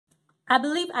I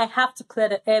believe I have to clear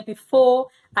the air before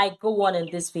I go on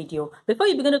in this video. Before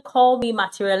you begin to call me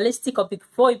materialistic, or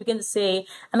before you begin to say,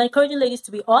 I'm encouraging ladies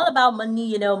to be all about money,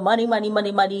 you know, money, money,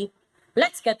 money, money.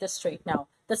 Let's get this straight now.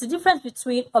 There's a difference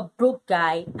between a broke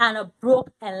guy and a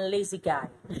broke and lazy guy.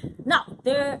 Now,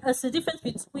 there is a difference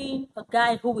between a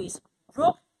guy who is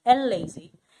broke and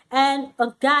lazy and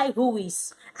a guy who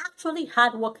is actually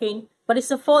hardworking, but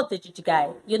it's a 4-digit guy.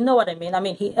 You know what I mean? I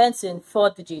mean, he earns in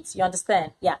 4 digits. You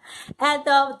understand? Yeah. And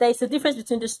there's a difference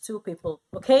between these two people.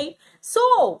 Okay.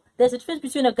 So there's a difference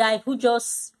between a guy who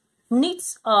just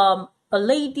needs a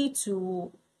lady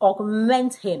to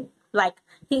augment him. Like,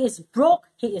 he is broke,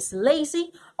 he is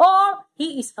lazy, or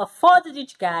he is a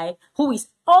 4-digit guy who is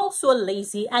also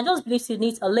lazy and just believes he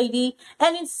needs a lady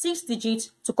earning 6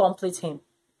 digits to complete him.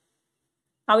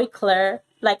 Are we clear?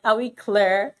 Like, are we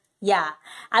clear? Yeah.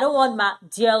 I don't want my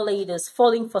dear ladies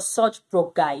falling for such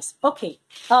broke guys. Okay.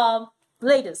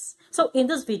 Ladies. So in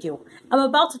this video, I'm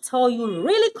about to tell you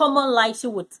really common lies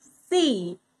you would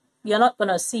see. You're not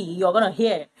gonna see. You're gonna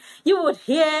hear. You would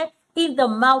hear in the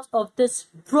mouth of this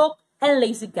broke and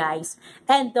lazy guys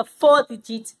and the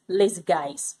 4-digit lazy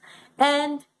guys.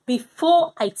 And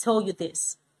before I tell you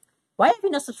this, why have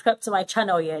you not subscribed to my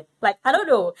channel yet? Like, I don't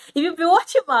know. If you've been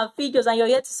watching my videos and you're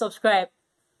yet to subscribe,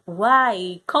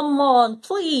 why? Come on,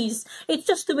 please. It's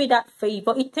just do me that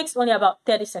favor. It takes only about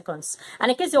 30 seconds. And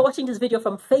in case you're watching this video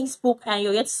from Facebook and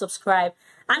you're yet to subscribe,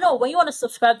 I know when you want to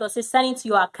subscribe, they'll say sign into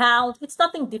your account. It's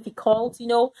nothing difficult, you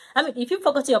know. I mean, if you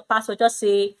forgot your password, just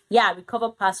say, yeah, recover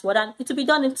password, and it will be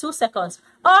done in 2 seconds.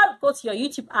 Or go to your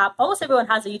YouTube app. Almost everyone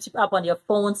has a YouTube app on their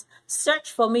phones.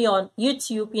 Search for me on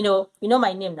YouTube. You know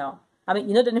my name now. I mean,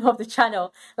 you know the name of the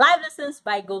channel. Live Lessons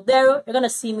by Goldero. You're going to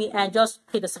see me and just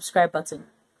hit the subscribe button.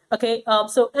 Okay,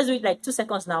 so let's wait like 2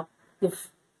 seconds now. You've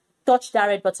touched that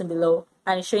red button below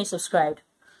and it's showing subscribed.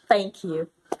 Thank you.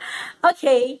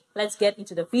 Okay, let's get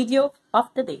into the video of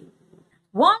the day.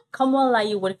 One common lie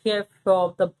you would hear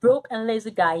from the broke and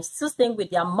lazy guys still staying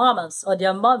with their mamas or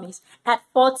their mommies at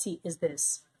 40 is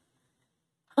this.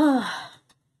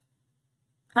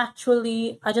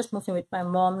 Actually, I just moved in with my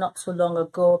mom not too long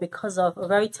ago because of a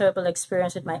very terrible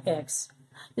experience with my ex.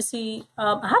 You see,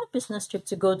 I had a business trip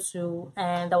to go to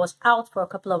and I was out for a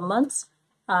couple of months.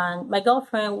 And my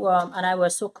girlfriend and I were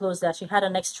so close that she had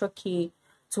an extra key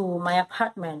to my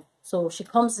apartment. So she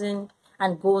comes in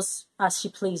and goes as she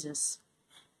pleases.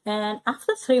 And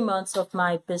after 3 months of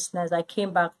my business, I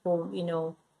came back home, you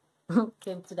know,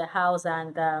 came to the house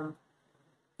and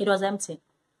it was empty.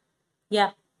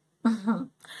 Yeah.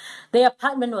 The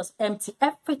apartment was empty.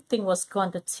 Everything was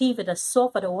gone. The TV, the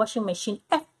sofa, the washing machine,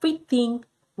 everything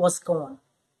was gone.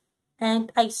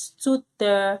 And I stood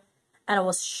there and I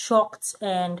was shocked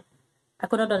and I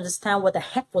could not understand what the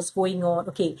heck was going on.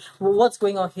 Okay, well, what's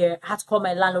going on here? I had to call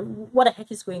my landlord. What the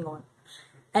heck is going on?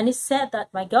 And he said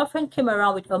that my girlfriend came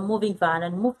around with a moving van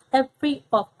and moved every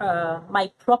of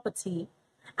my property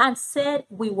and said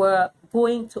we were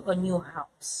going to a new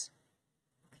house.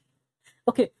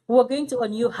 Okay, we were going to a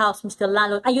new house, Mr.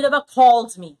 Landlord, and you never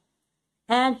called me.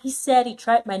 And he said he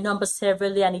tried my number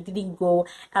severally and it didn't go.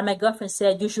 And my girlfriend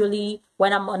said, usually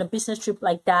when I'm on a business trip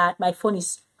like that, my phone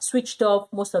is switched off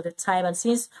most of the time. And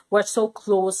since we're so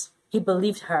close, he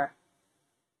believed her.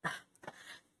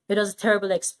 It was a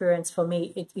terrible experience for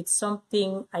me. It's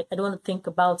something I don't want to think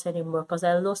about anymore because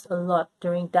I lost a lot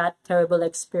during that terrible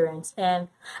experience. And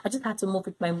I just had to move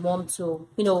with my mom to,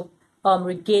 you know,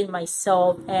 regain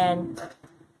myself. And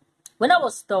when I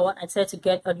was done, I decided to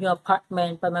get a new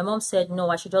apartment, but my mom said no,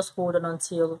 I should just hold on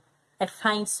until I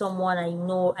find someone I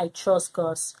know I trust,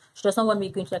 because she does not want me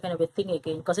going through that kind of a thing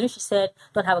again. Because when she said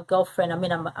don't have a girlfriend, I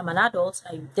mean I'm an adult,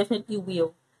 I definitely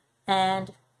will.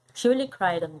 And she really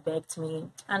cried and begged me,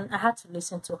 and I had to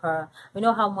listen to her. We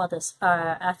know how mothers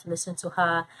are. I had to listen to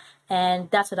her, and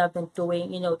that's what I've been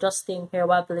doing. You know, just staying here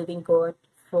while believing God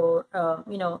for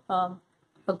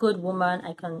a good woman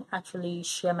I can actually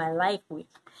share my life with.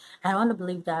 I want to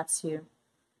believe that too.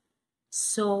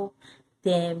 So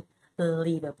damn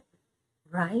believable,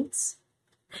 right?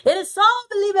 It is so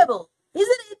believable,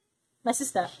 isn't it, my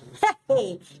sister?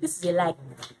 Hey, this is a lie.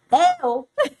 Hey-oh.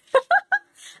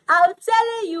 I'm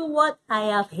telling you what I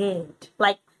have heard.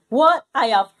 Like, what I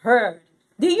have heard.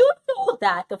 Do you know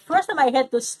that the first time I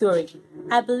heard this story,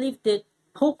 I believed it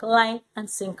hook, line, and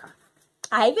sinker.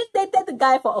 I even dated the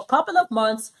guy for a couple of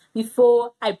months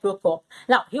before I broke up.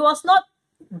 Now, he was not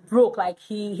broke, like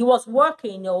he was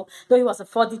working, you know, though he was a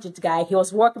 4-digit guy. He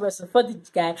was working as a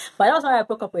 4-digit guy, but that was why I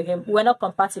broke up with him. We were not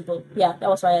compatible. Yeah, that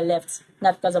was why I left,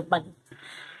 not because of money.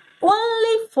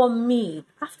 Only for me,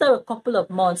 after a couple of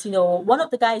months, you know, one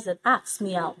of the guys that asked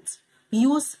me out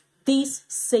used this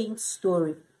same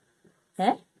story.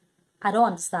 Eh? I don't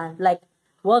understand. Like,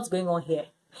 what's going on here?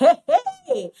 Hey,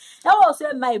 hey! That was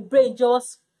when my brain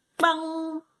just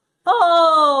bang.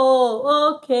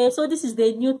 Oh, okay. So this is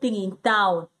the new thing in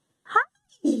town. Hi.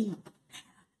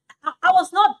 I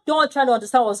was not done trying to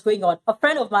understand what's going on. A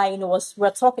friend of mine, we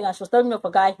were talking, and she was telling me of a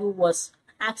guy who was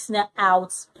asking her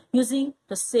out using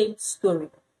the same story.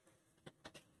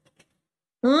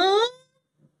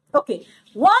 Okay,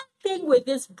 one thing with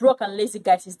these broke and lazy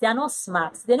guys is they are not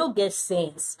smart. They don't get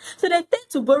sense. So they tend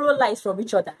to borrow lies from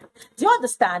each other. Do you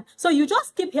understand? So you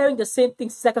just keep hearing the same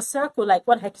things. It's like a circle, like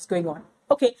what the heck is going on?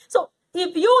 Okay, so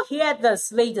if you hear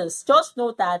this, ladies, just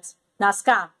know that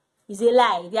scam is a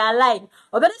lie. They are lying.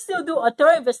 Or better still, do a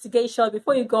thorough investigation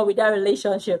before you go with that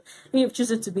relationship. If you've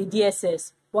chosen to be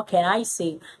DSS, what can I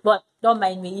say? But don't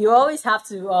mind me. You always have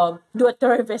to do a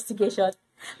thorough investigation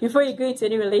before you go into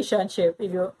any relationship.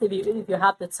 If you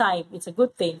have the time, it's a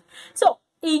good thing. So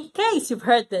in case you've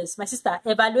heard this, my sister,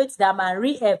 evaluate that man,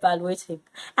 re-evaluate him,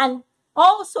 and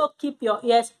also keep your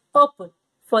ears open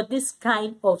for this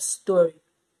kind of story.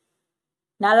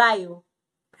 Now, lie.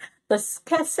 The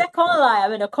second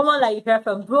lie, the common lie you hear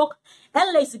from broke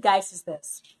and lazy guys is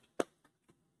this: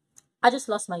 I just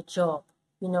lost my job.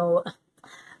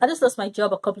 I just lost my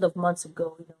job a couple of months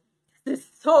ago. This is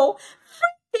so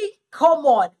freaking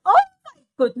common. Oh my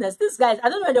goodness, these guys, I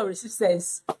don't know if they'll receive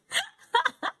sense.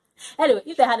 Anyway,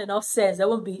 if they had enough sense, they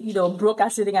won't be, broke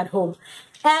and sitting at home.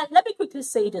 And let me quickly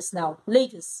say this now,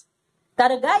 ladies,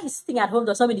 that a guy is sitting at home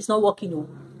does not mean he's not working.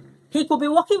 He could be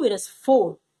working with his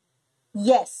phone.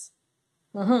 Yes.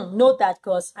 Note that,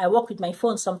 because I work with my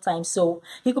phone sometimes. So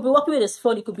he could be working with his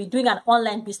phone. He could be doing an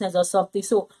online business or something.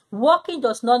 So working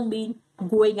does not mean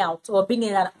going out or being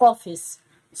in an office.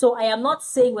 So I am not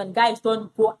saying when guys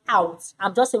don't go out.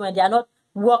 I'm just saying when they are not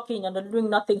working and they're doing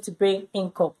nothing to bring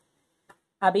income.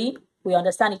 Abby, we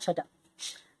understand each other.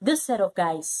 This set of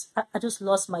guys, I just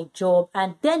lost my job,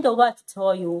 and then they'll have to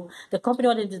tell you the company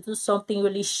wanted to do something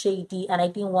really shady and I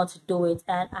didn't want to do it,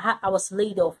 and I was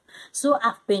laid off. So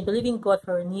I've been believing God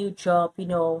for a new job,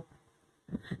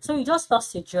 So you just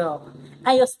lost your job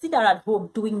and you're still there at home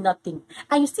doing nothing,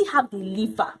 and you still have the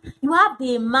liver, you have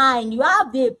the mind, you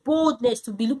have the boldness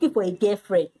to be looking for a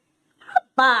girlfriend.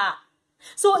 Bah.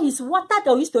 So it's water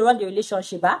that used to run the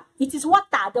relationship. It is water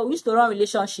that used to run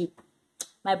relationship.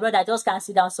 My brother, just can't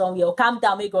sit down somewhere or calm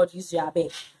down, may God use your bed.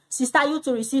 Sister, you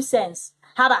to receive sense.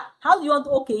 How do you want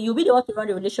to, okay, you be the one to run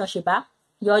the relationship,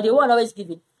 You're the one always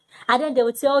giving. And then they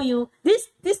will tell you, this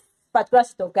particular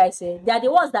set of guys, they are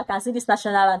the ones that can sing this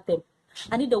national anthem.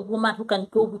 I need a woman who can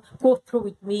go through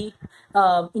with me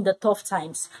in the tough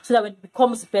times, so that when it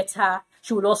becomes better,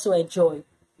 she will also enjoy.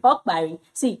 Barry,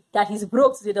 see, that he's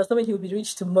broke today does not mean he will be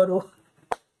rich tomorrow.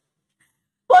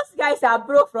 Most guys are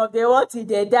broke from day one till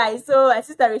they die. So my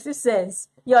sister receives sense.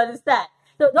 You understand?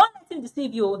 So don't let him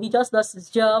deceive you. He just lost his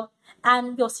job,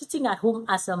 and you're sitting at home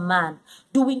as a man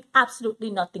doing absolutely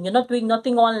nothing. You're not doing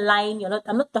nothing online.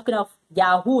 I'm not talking of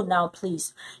Yahoo now,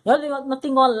 please. You're not doing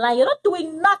nothing online. You're not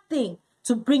doing nothing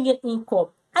to bring in income.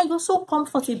 And you're so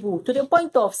comfortable to the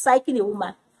point of psyching a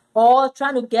woman or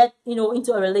trying to get,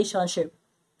 into a relationship.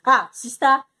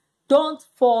 Sister, don't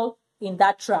fall in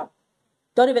that trap.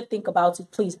 Don't even think about it,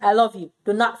 please. I love you.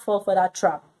 Do not fall for that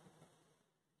trap.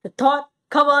 The third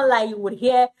common lie you would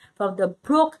hear from the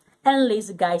broke and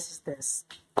lazy guys is this: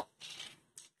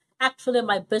 actually,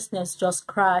 my business just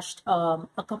crashed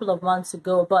a couple of months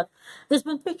ago, but it's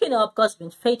been picking up because I've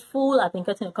been faithful. I've been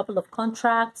getting a couple of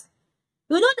contracts.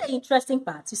 You know the interesting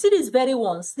part? You see these very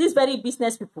ones, these very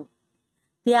business people,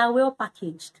 they are well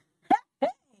packaged.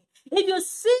 If you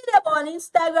see them on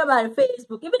Instagram and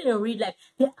Facebook, even in real life,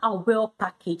 they are well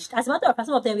packaged. As a matter of fact,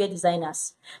 some of them were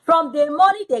designers. From the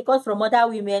money they got from other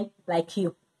women like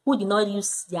you, who did not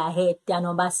use their head, their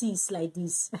number 6 like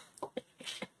this.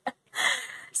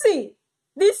 See,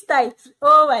 these types,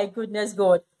 oh my goodness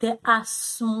God, they are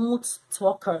smooth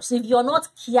talkers. If you're not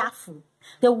careful,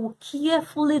 they will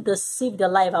carefully deceive the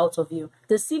life out of you,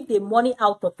 deceive the money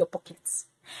out of your pockets.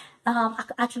 I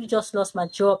actually just lost my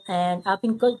job, and I've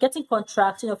been getting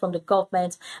contracts, from the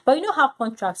government. But you know how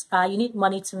contracts are. You need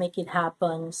money to make it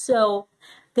happen. So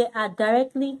they are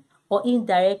directly or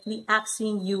indirectly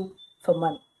asking you for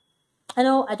money.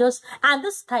 And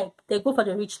this type, they go for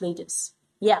the rich ladies.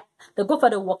 Yeah, they go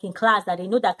for the working class that they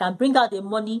know that can bring out the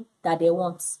money that they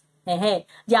want.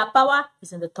 Their power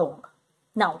is in the tongue.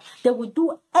 Now, they will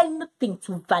do anything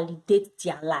to validate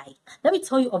their lie. Let me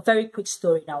tell you a very quick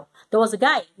story now. There was a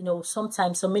guy,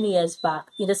 so many years back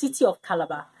in the city of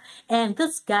Calabar. And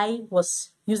this guy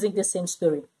was using the same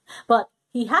story. But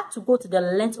he had to go to the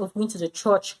length of going to the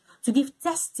church to give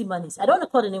testimonies. I don't want to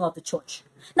call the name of the church.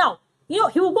 Now, he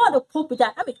will go on the pulpit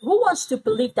that, who wants to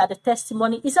believe that the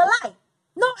testimony is a lie?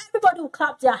 Not everybody will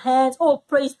clap their hands. Oh,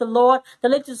 praise the Lord. The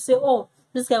ladies will say, oh,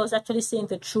 this guy was actually saying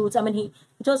the truth. He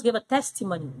just gave a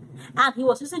testimony. And he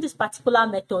was using this particular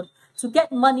method to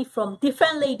get money from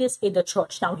different ladies in the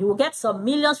church. Now, he will get some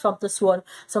millions from this one,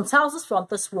 some thousands from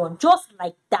this one, just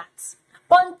like that.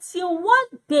 Until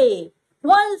one day,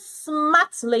 one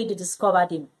smart lady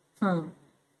discovered him.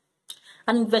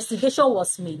 An investigation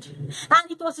was made. And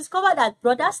it was discovered that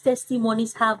brother's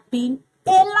testimonies have been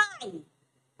a lie.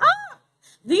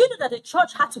 Do you know that the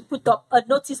church had to put up a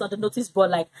notice on the notice board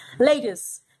like,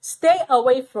 ladies, stay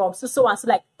away from so and so,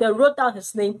 like they wrote down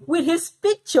his name with his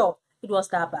picture. It was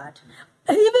that bad.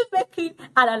 Even making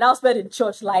an announcement in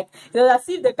church like, as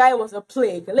if the guy was a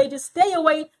plague. Ladies, stay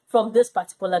away from this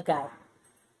particular guy.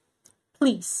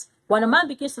 Please, when a man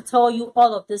begins to tell you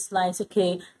all of these lines,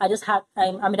 okay, I've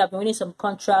been winning some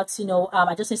contracts,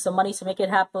 I just need some money to make it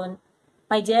happen.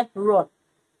 My dear, run.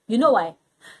 You know why?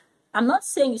 I'm not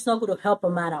saying it's not going to help a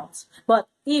man out, but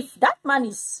if that man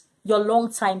is your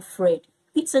long-time friend,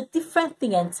 it's a different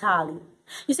thing entirely.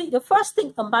 You see, the first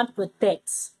thing a man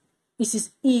protects is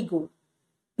his ego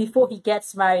before he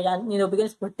gets married and,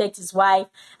 begins to protect his wife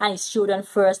and his children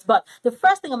first. But the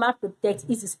first thing a man protects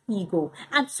is his ego.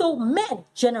 And so men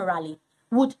generally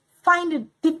would find it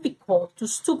difficult to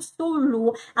stoop so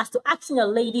low as to asking a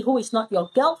lady who is not your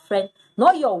girlfriend,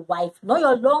 nor your wife, nor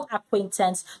your long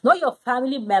acquaintance, nor your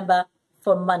family member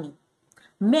for money.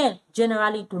 Men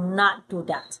generally do not do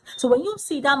that. So when you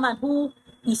see that man who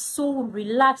is so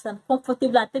relaxed and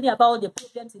comfortable and telling about all the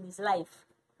problems in his life,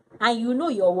 and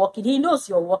you're working, he knows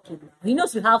you're working, he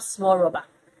knows you have small rubber,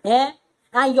 and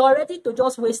you're ready to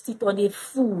just waste it on a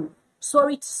fool,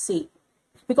 sorry to say.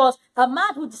 Because a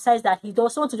man who decides that he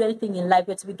doesn't want to do anything in life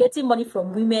but to be getting money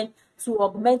from women to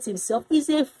augment himself is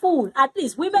a fool. At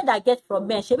least women that get from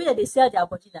men, maybe that they sell their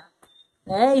body now.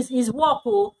 It's work,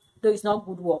 though it's not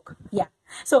good work. Yeah.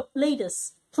 So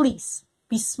ladies, please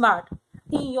be smart.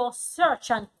 In your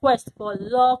search and quest for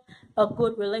love, a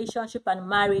good relationship and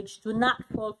marriage, do not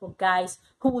fall for guys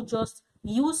who will just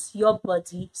use your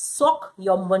body, suck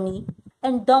your money,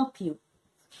 and dump you.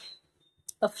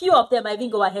 A few of them might even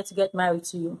go ahead to get married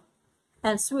to you.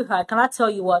 And sweetheart, can I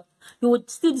tell you what? You would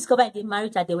still discover in the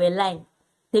marriage that they were lying.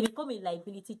 They become a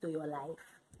liability to your life.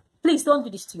 Please don't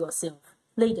do this to yourself.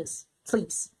 Ladies,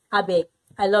 please. I beg.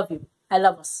 I love you. I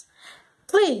love us.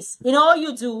 Please, in all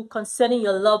you do concerning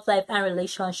your love life and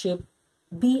relationship,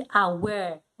 be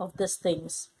aware of these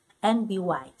things and be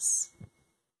wise.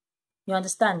 You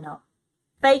understand now?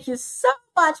 Thank you so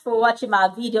much for watching my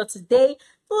video today.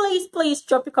 Please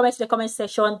drop your comments in the comment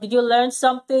section. Did you learn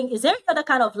something? Is there any other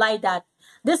kind of lie that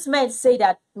this man say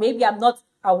that maybe I'm not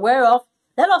aware of?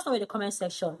 Let us know in the comment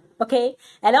section, okay?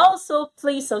 And also,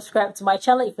 please subscribe to my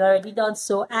channel if you already done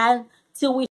so. And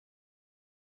till we